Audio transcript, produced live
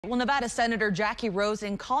Well, Nevada Senator Jackie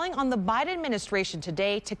Rosen calling on the Biden administration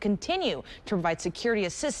today to continue to provide security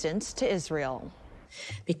assistance to Israel.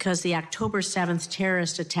 Because the October 7th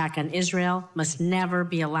terrorist attack on Israel must never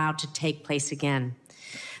be allowed to take place again.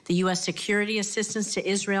 The U.S. security assistance to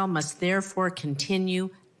Israel must therefore continue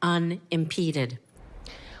unimpeded.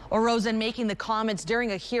 Rosen making the comments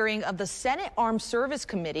during a hearing of the Senate Armed Service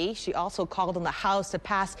Committee. She also called on the House to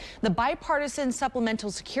pass the bipartisan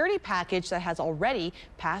supplemental security package that has already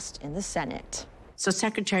passed in the Senate. So,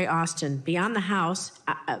 Secretary Austin, beyond the House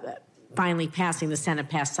finally passing the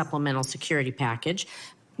Senate-passed supplemental security package,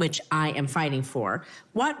 which I am fighting for,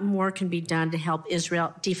 what more can be done to help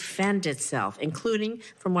Israel defend itself, including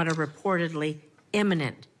from what are reportedly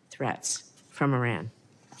imminent threats from Iran?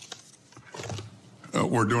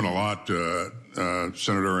 We're doing a lot,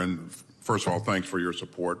 Senator, and first of all, thanks for your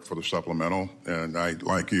support for the supplemental. And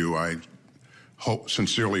like you, I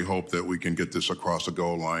sincerely hope that we can get this across the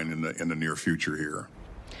goal line in the near future here.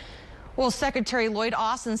 Well, Secretary Lloyd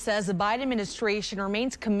Austin says the Biden administration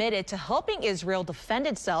remains committed to helping Israel defend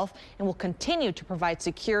itself and will continue to provide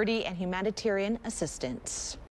security and humanitarian assistance.